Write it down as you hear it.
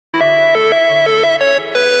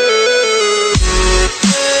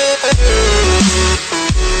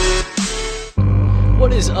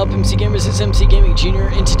up, MC Gamers? It's MC Gaming Jr.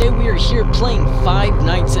 and today we are here playing Five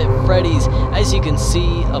Nights at Freddy's. As you can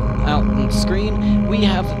see out on the screen, we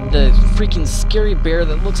have the freaking scary bear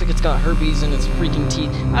that looks like it's got herpes in its freaking teeth.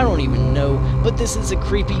 I don't even know, but this is a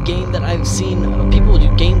creepy game that I've seen people do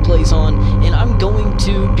gameplays on, and I'm going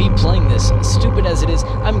to be playing this. Stupid as it is,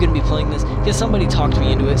 I'm going to be playing this because somebody talked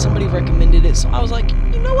me into it, somebody recommended it, so I was like,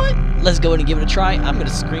 you know what? Let's go and give it a try. I'm going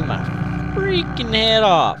to scream my freaking head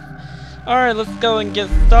off. Alright, let's go and get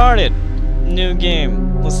started. New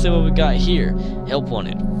game. Let's see what we got here. Help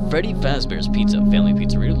wanted. Freddy Fazbear's Pizza, family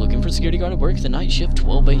pizzeria, looking for security guard at work. The night shift,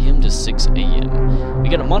 12 a.m. to 6 a.m. We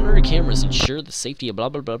gotta monitor cameras, ensure the safety of blah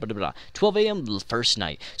blah blah blah blah. 12 a.m. the first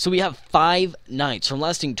night. So we have 5 nights from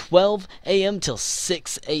lasting 12 a.m. till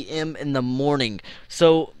 6 a.m. in the morning.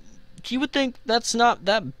 So you would think that's not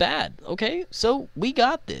that bad, okay? So we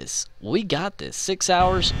got this. We got this. 6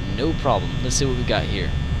 hours, no problem. Let's see what we got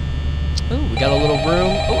here. Ooh, we got a little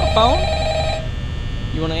room. Oh, a phone?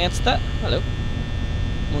 You want to answer that? Hello?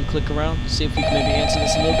 Want to click around, see if we can maybe answer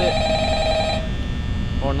this a little bit?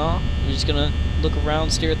 Or not? We're just gonna look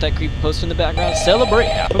around, stare at that creepy poster in the background, celebrate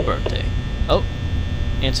happy birthday. Oh,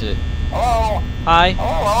 answered it. Hello? Hi.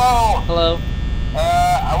 Hello? Hello?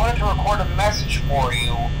 I wanted to record a message for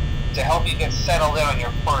you to help you get settled in on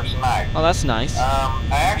your first night. Oh, that's nice. I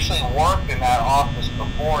actually worked in that office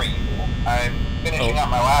before you. I'm finishing up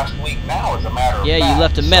my last week now, as a matter of fact. Yeah, you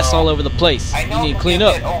left a mess all over the place. I know you need to it clean can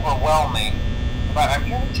up. get overwhelming, but I'm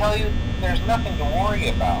here to tell you there's nothing to worry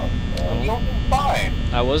about. You'll be fine.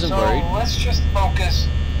 I wasn't worried. So let's just focus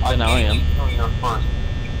on getting you through your first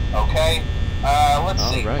week, okay? Let's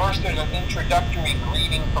see. Right. First, there's an introductory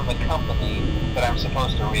greeting from the company that I'm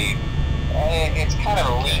supposed to read. It's kind of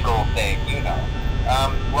a legal thing, you know.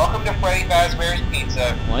 Welcome to Freddy Fazbear's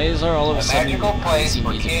Pizza. Why is there all of a sudden a magical place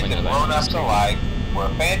for kids and grown-ups alike, where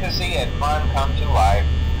fantasy and fun come to life.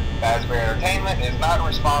 Fazbear Entertainment is not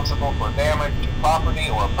responsible for damage to property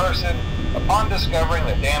or person. Upon discovering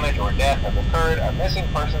that damage or death has occurred, a missing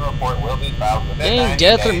person report will be filed within 90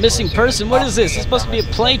 death or days missing person? What is this? It's supposed to be a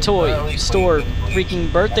play toy store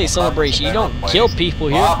freaking birthday celebration. You don't kill people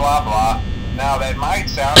here. Blah, blah, blah. Now, that might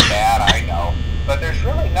sound bad, I know, but there's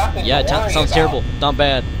really nothing to worry about. Yeah, it sounds terrible. Not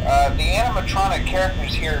bad. The animatronic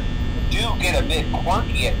characters here do get a bit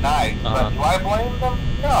quirky at night, but do I blame them?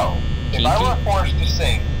 No. If I were forced to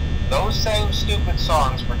sing those same stupid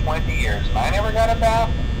songs for 20 years and I never got a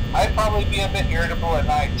bath, I'd probably be a bit irritable at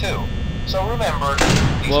night too. So remember,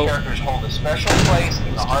 these characters hold a special place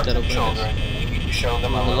in the hearts of children, and you need to show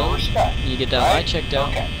them a little respect. You get that light checked out.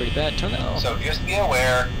 Okay. Pretty bad. Turn that off. So just be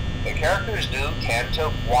aware, the characters do tend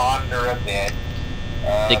to wander a bit.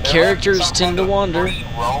 The characters tend to wander.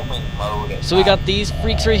 So we got these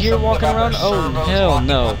freaks right here walking around? Oh, hell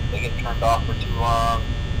no. They get turned off for too long.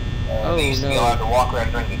 They used to be allowed to walk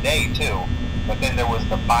around during the day too. But then there was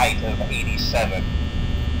the bite of 87.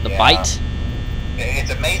 The bite?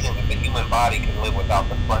 It's amazing that the human body can live without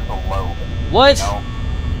the frontal lobe. What? You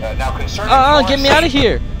know? Now concerning get me out of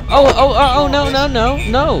here! Oh,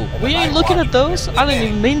 no. We ain't looking at those. I didn't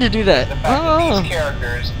even mean to do that. The fact that these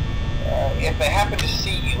characters, if they happen to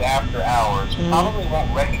see you after hours, probably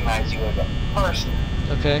won't recognize you as a person.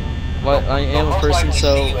 Okay. Well, I am a person,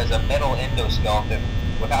 so... see you as a metal endoskeleton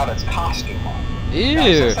without its costume on. Ew. Now,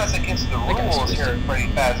 since that's against the rules here at Freddy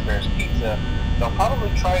Fazbear's Pizza, they'll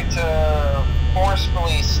probably try to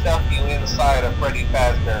forcefully stuff you inside a Freddy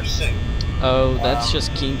Fazbear suit. Oh, that's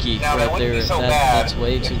just kinky right there. That's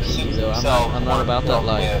way too kinky, though. I'm not about that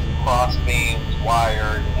life. With cross beams,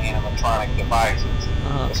 wired, and animatronic devices,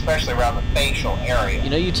 especially around the facial area. You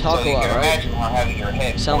know, you talk a lot, right? So you can imagine how having your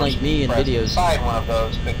head sound like me in videos. Inside one of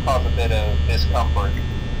those could cause a bit of discomfort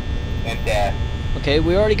and death. Okay,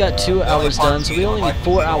 we already got 2 hours done, so we only need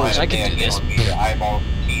 4 hours. I can do this. Your eyeballs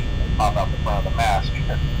and teeth that pop out the front of the mask.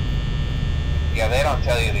 Yeah, they don't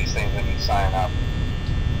tell you these things when you sign up.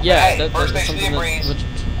 Yeah, hey, first station of the breeze.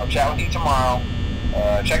 I'll chat with you tomorrow.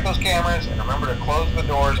 Check those cameras and remember to close the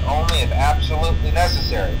doors only if absolutely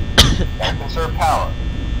necessary. Gotta conserve power.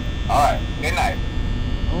 Alright, good night.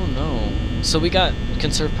 Oh no. So we got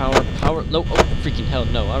conserve power. No, oh freaking hell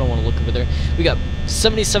no, I don't want to look over there. We got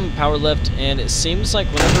 77 power left, and it seems like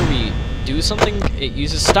whenever we do something, it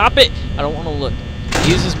uses... Stop it! I don't want to look. It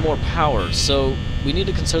uses more power, so we need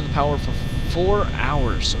to conserve the power for 4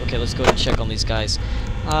 hours. Okay, let's go and check on these guys.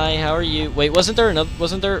 Hi, how are you? Wait, wasn't there a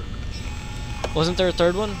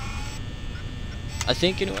third one? I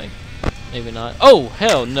think anyway. Maybe not. Oh,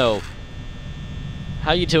 hell no.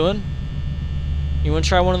 How you doing? You want to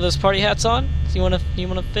try one of those party hats on? You want to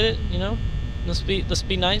fit it, you know? Let's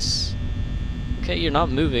be nice. Okay, you're not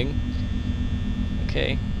moving.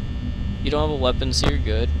 Okay. You don't have a weapon, so you're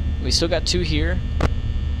good. We still got 2 here.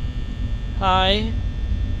 Hi.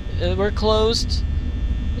 We're closed.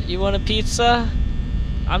 You want a pizza?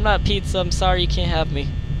 I'm not pizza. I'm sorry, you can't have me.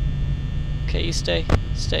 Okay, you stay.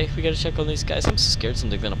 Stay. We gotta check on these guys. I'm scared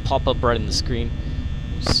something's gonna pop up right in the screen.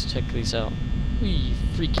 Just check these out. Wee,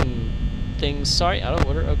 freaking things. Sorry, out of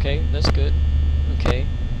order. Okay, that's good. Okay.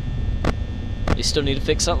 You still need to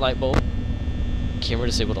fix that light bulb. Camera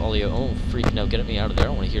disabled audio. Oh, freak, no, get me out of there. I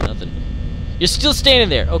don't want to hear nothing. You're still standing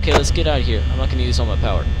there. Okay, let's get out of here. I'm not going to use all my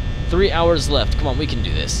power. 3 hours left. Come on, we can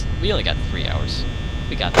do this. We only got 3 hours.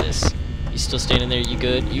 We got this. You still standing there? You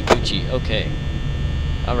good? You Gucci. Okay.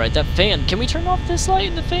 Alright, that fan. Can we turn off this light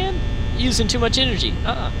in the fan? Using too much energy.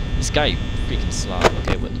 This guy freaking slob.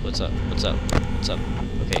 Okay, what's up? What's up? What's up?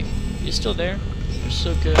 Okay. You're still there? We're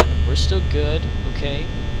still good. We're still good. Okay.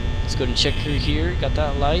 Let's go and check through here. Got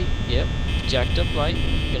that light. Yep. Jacked up light.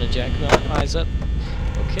 Gonna jack my eyes up.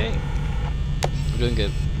 Okay. We're doing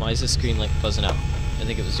good. Why is the screen like buzzing out? I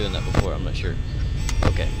think it was doing that before. I'm not sure.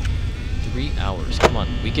 Okay. 3 hours. Come on.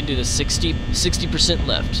 We can do this. 60%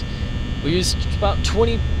 left. We used about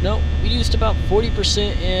 20. No, we used about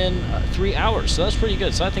 40% in 3 hours. So that's pretty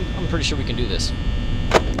good. So I'm pretty sure we can do this.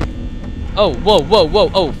 Oh, whoa, whoa, whoa.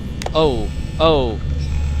 Oh, oh, oh.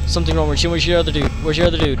 Something wrong with you. Where's your other dude? Where's your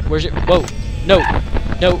other dude? Where's your... Whoa. No.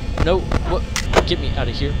 No. No. What? Get me out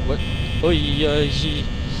of here. What? Oh, yeah.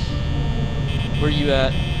 Where you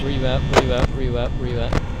at? Where you at? Where you at? Where you at? Where you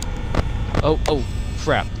at? Oh, oh.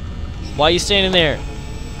 Crap. Why are you standing there?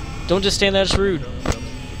 Don't just stand there. That's rude.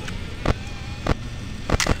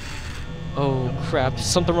 Oh, crap.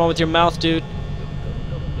 Something wrong with your mouth, dude.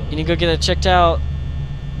 You need to go get that checked out.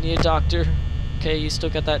 Need a doctor. Okay, you still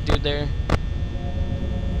got that dude there.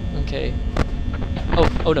 Okay. Oh,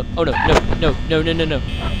 oh no, oh no, no, no, no, no, no, no.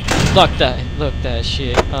 Look that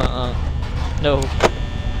shit. No.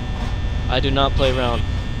 I do not play around.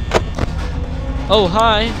 Oh,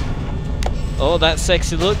 hi. Oh, that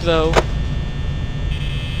sexy look, though.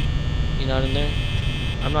 You not in there?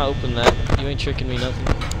 I'm not opening that. You ain't tricking me nothing.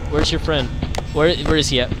 Where's your friend? Where is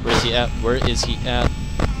he at? Where is he at? Where is he at?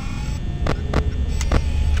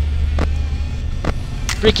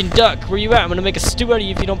 Freaking duck! Where you at? I'm gonna make a stew out of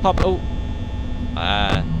you if you don't pop. Oh.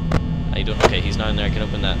 How you doing? Okay, he's not in there. I can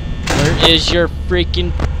open that. Where is your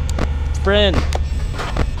freaking friend?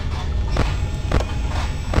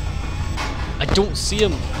 I don't see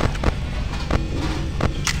him.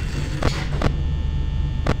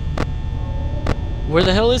 Where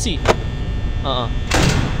the hell is he?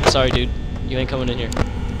 Sorry, dude. You ain't coming in here.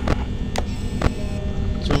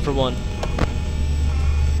 It's room for one.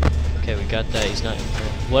 Okay, we got that. He's not in here.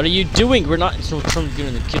 What are you doing? We're not. It's no trouble doing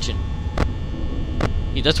in the kitchen.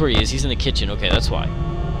 That's where he is. He's in the kitchen. Okay, that's why.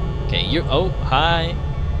 Okay, you're. Oh, hi.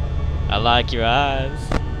 I like your eyes.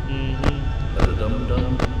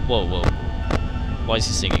 Whoa, whoa. Why is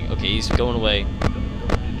he singing? Okay, he's going away.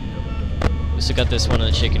 We still got this one on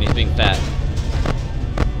the chicken. He's being fat.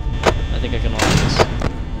 I think I can lock this.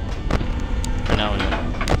 For now, anyway.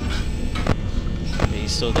 Okay,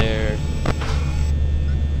 he's still there.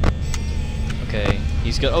 Okay,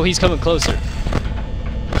 he's good. Oh, he's coming closer.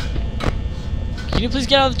 Can you please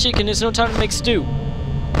get out of the chicken? There's no time to make stew.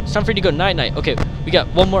 It's time for you to go night-night. Okay, we got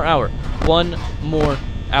 1 more hour. 1 more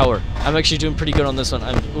hour. I'm actually doing pretty good on this one.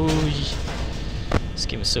 Ooh, this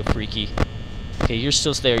game is so freaky. Okay, you're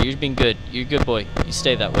still there. You're being good. You're a good boy. You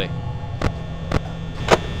stay that way.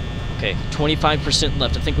 Okay, 25%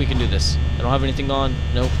 left. I think we can do this. I don't have anything on.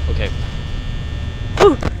 Nope. Okay.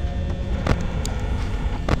 Woo!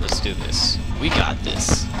 Let's do this. We got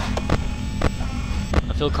this.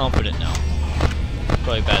 I feel confident now.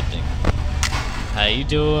 Probably a bad thing. How you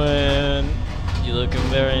doing? You looking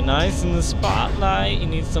very nice in the spotlight. You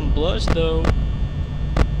need some blush though.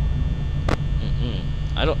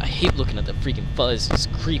 I hate looking at that freaking fuzz. It's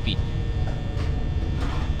creepy.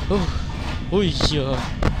 Oh, oh yeah.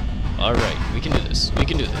 All right, we can do this. We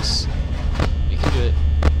can do this. We can do it.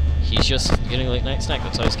 He's just getting a late night snack.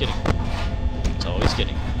 That's all he's getting. That's all he's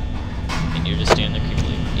getting. And you're just standing there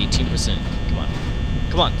creepily. 18%. Come on.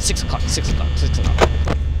 Come on. 6 o'clock. 6 o'clock. 6 o'clock.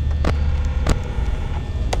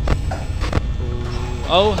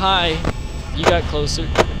 Oh, hi. You got closer.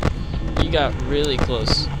 You got really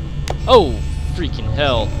close. Oh, freaking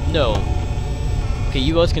hell. No. Okay,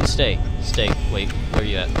 you both can stay. Stay. Wait, where are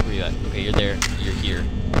you at? Where are you at? Okay, you're there. You're here.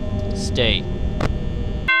 Stay.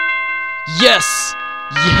 Yes!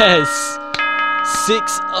 Yes!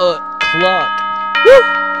 6 o'clock. Woo!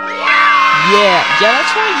 Yeah,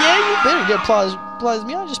 that's right. Yeah, you better get applause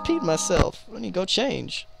me. I just peed myself. I need to go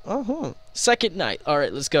change. Second night. All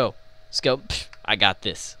right, let's go. Let's go. Pff, I got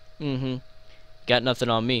this. Got nothing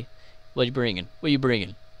on me. What you bringing? What you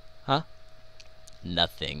bringing? Huh?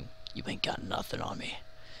 Nothing. You ain't got nothing on me.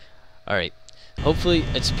 Alright. Hopefully,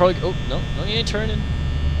 it's probably... Oh, no, you ain't turning.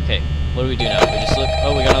 Okay, what do we do now? We just look...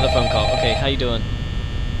 Oh, we got another phone call. Okay, how you doing?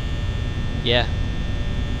 Yeah.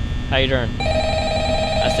 How you doing?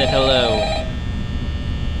 I said hello.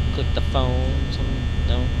 Click the phone.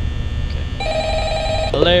 No? Okay.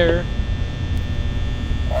 Hello?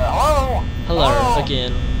 Hello? Hello,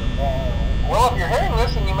 again. Well, if you're hearing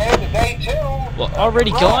this and you made it to day 2... Well,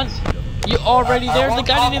 already gone? You already there? The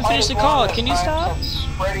guy didn't even finish the call. Can you stop?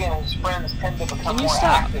 Freddy and his friends tend to become Can you more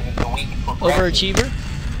stop? active as the week progresses. Overachiever?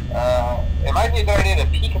 It might be a good idea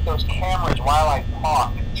to peek at those cameras while I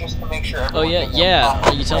talk, just to make sure everyone... Oh,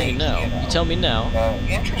 yeah. You tell me now. You tell me now.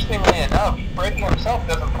 Interestingly enough, Freddy himself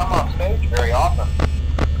doesn't come off stage very often.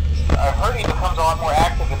 I've heard he becomes a lot more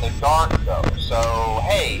active in the dark, though, so,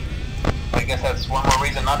 hey, I guess that's one more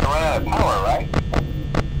reason not to run out of power, right?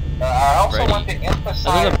 I also Freddy. want to emphasize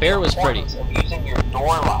I thought the bear was the importance Freddy. of using your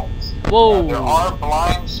door lights. Whoa! There are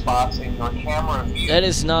blind spots in your camera view. That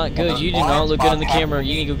is not good. You do not look good in the camera.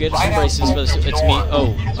 You need to go get some braces for this. It's me.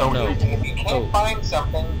 Oh, so no. If you can't find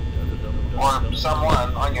something or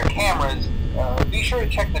someone on your cameras, be sure to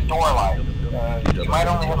check the door light. You might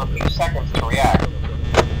only have a few seconds to react.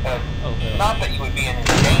 Not that you would be in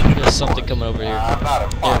any danger. There's something coming over here. I'm not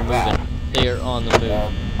implying They're moving. They are on the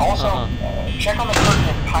move. Also, check on the curtain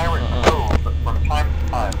in Pirate Cove from time to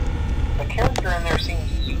time. The character in there seems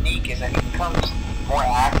unique in that he becomes more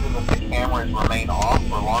active if the cameras remain off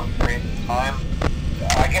for long periods of time.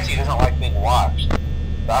 I guess he doesn't like being watched.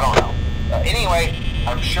 I don't know. Anyway,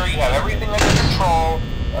 I'm sure you have everything under control.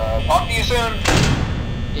 Talk to you soon.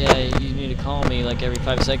 Yeah, you need to call me like every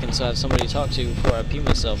 5 seconds so I have somebody to talk to before I pee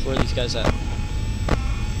myself. Where are these guys at?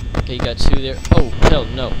 Okay, you got 2 there. Oh, hell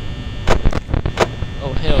no.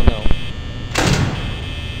 Oh, hell no.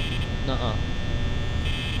 Nuh-uh.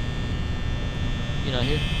 You not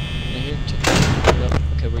here? You not here? No.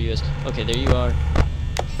 Okay, where you is? Okay, there you are.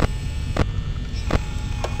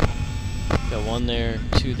 Got 1 there,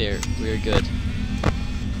 2 there. We're good.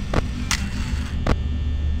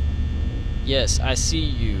 Yes, I see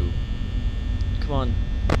you. Come on.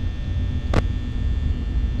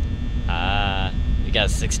 Ah, we got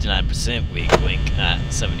 69%. Wink, wink. Ah,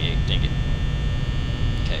 78. Dang it.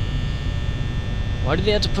 Okay. Why do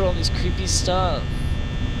they have to put all these creepy stuff?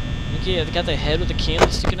 Look, yeah, they got the head with the candle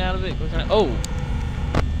sticking out of it. What kind of... Oh!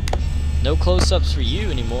 No close-ups for you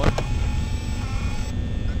anymore.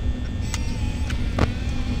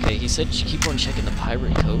 Okay, he said you keep on checking the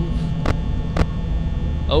Pirate Cove.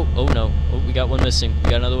 Oh, oh no. Oh, we got 1 missing. We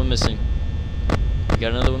got another 1 missing. We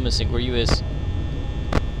got another 1 missing. Where you is?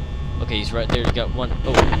 Okay, he's right there. You got 1.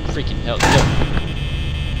 Oh, freaking hell. No.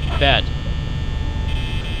 Bad.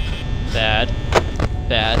 Bad.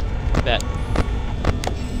 Bad. Bad.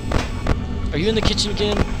 Are you in the kitchen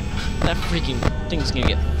again? That freaking thing's gonna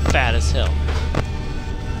get fat as hell.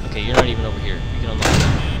 Okay, you're not even over here. You can unlock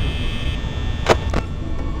that.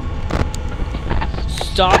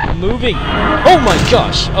 Stop moving! Oh my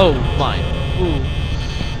gosh! Oh my! Ooh!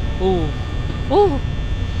 Ooh! Ooh!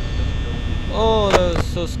 Oh, that was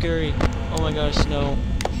so scary! Oh my gosh, no!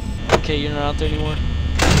 Okay, you're not out there anymore.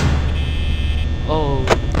 Oh,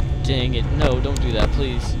 dang it! No, don't do that,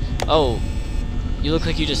 please. Oh, you look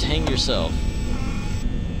like you just hanged yourself.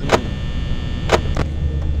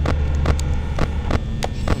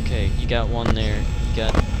 Okay, you got 1 there. You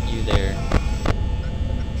got you there.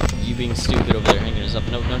 You being stupid over there, hanging yourself.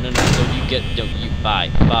 No, no, no, no, no, you get, no, you, bye,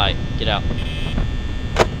 get out.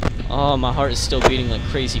 Oh, my heart is still beating like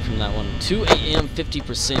crazy from that one. 2 AM,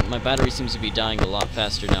 50%. My battery seems to be dying a lot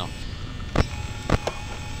faster now.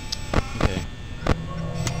 Okay.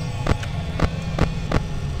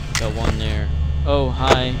 Got 1 there. Oh,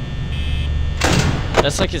 hi.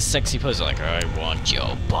 That's like his sexy pose, like, I want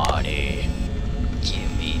your body. Give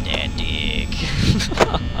me that dick.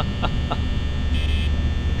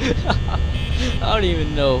 I don't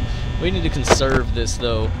even know. We need to conserve this,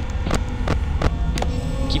 though.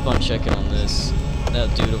 Keep on checking on this.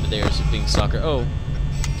 That dude over there is just being stalker. Oh.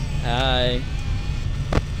 Hi.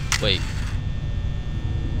 Wait.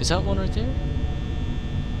 Is that 1 right there?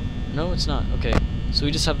 No, it's not. Okay. So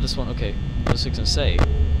we just have this 1. Okay. What was I gonna say?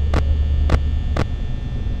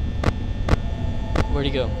 Where'd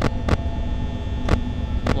he go?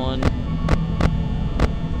 1,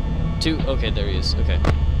 2. Okay, there he is. Okay.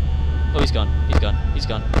 Oh, he's gone. He's gone. He's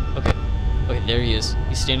gone. Okay. Okay, there he is.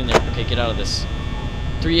 He's standing there. Okay, get out of this.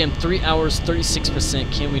 3 AM, 3 hours,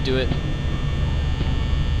 36%. Can we do it?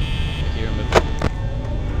 Okay, here, move.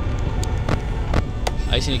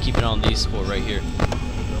 I just need to keep it on these 4 right here.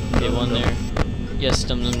 Okay, 1 there. Yes,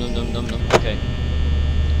 dum dum dum dum dum dum. Okay.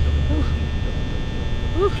 Whew.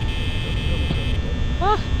 Whew.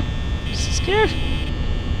 Ah, I'm so scared.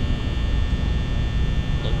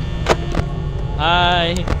 Look.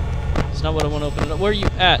 Hi. It's not what I want to open it up. Where are you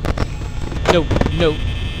at? No, no,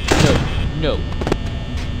 no, no.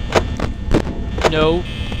 No.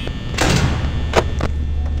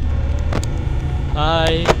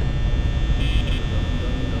 Hi.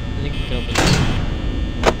 I think we can open this.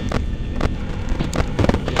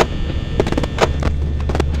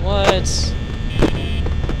 What?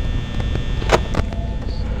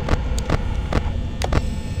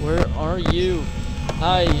 Where are you?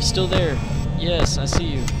 Hi, you still there? Yes, I see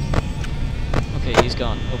you. Okay, he's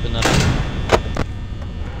gone. Open that up.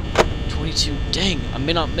 22. Dang, I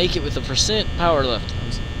may not make it with a % power left.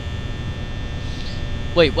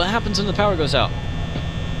 Wait, what happens when the power goes out?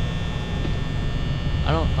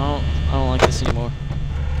 I don't like this anymore.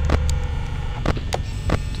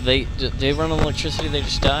 Do they run on electricity? They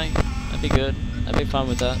just die? That'd be good. I'd be fine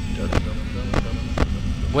with that.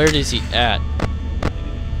 Where is he at?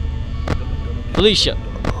 Felicia.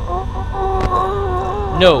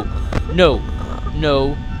 No, no,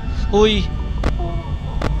 no. Oi.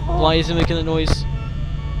 Why is he making that noise?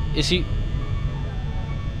 Is he?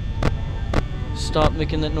 Stop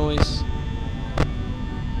making that noise.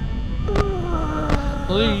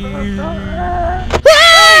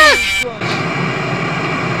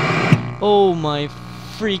 Oh my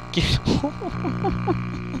freaking.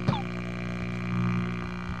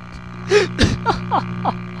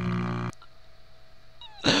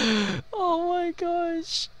 Oh my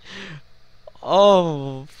gosh.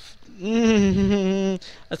 Oh.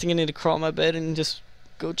 I think I need to crawl in my bed and just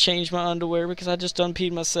go change my underwear because I just done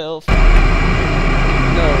peed myself. No.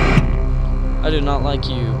 I do not like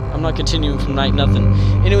you. I'm not continuing from night nothing.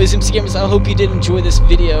 Anyways, MC Gamers, I hope you did enjoy this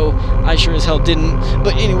video. I sure as hell didn't.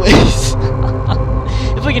 But anyways,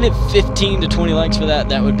 if we can hit 15 to 20 likes for that,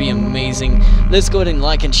 that would be amazing. Let's go ahead and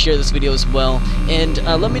like and share this video as well. And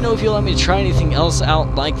let me know if you'll let me to try anything else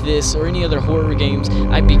out like this or any other horror games.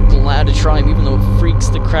 I'd be glad to try them, even though it freaks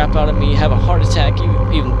the crap out of me. Have a heart attack,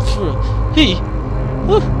 even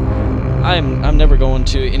I'm never going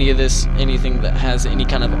to any of this, anything that has any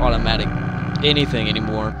kind of automatic anything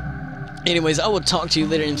anymore. Anyways, I will talk to you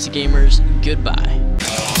later, MC Gamers. Goodbye.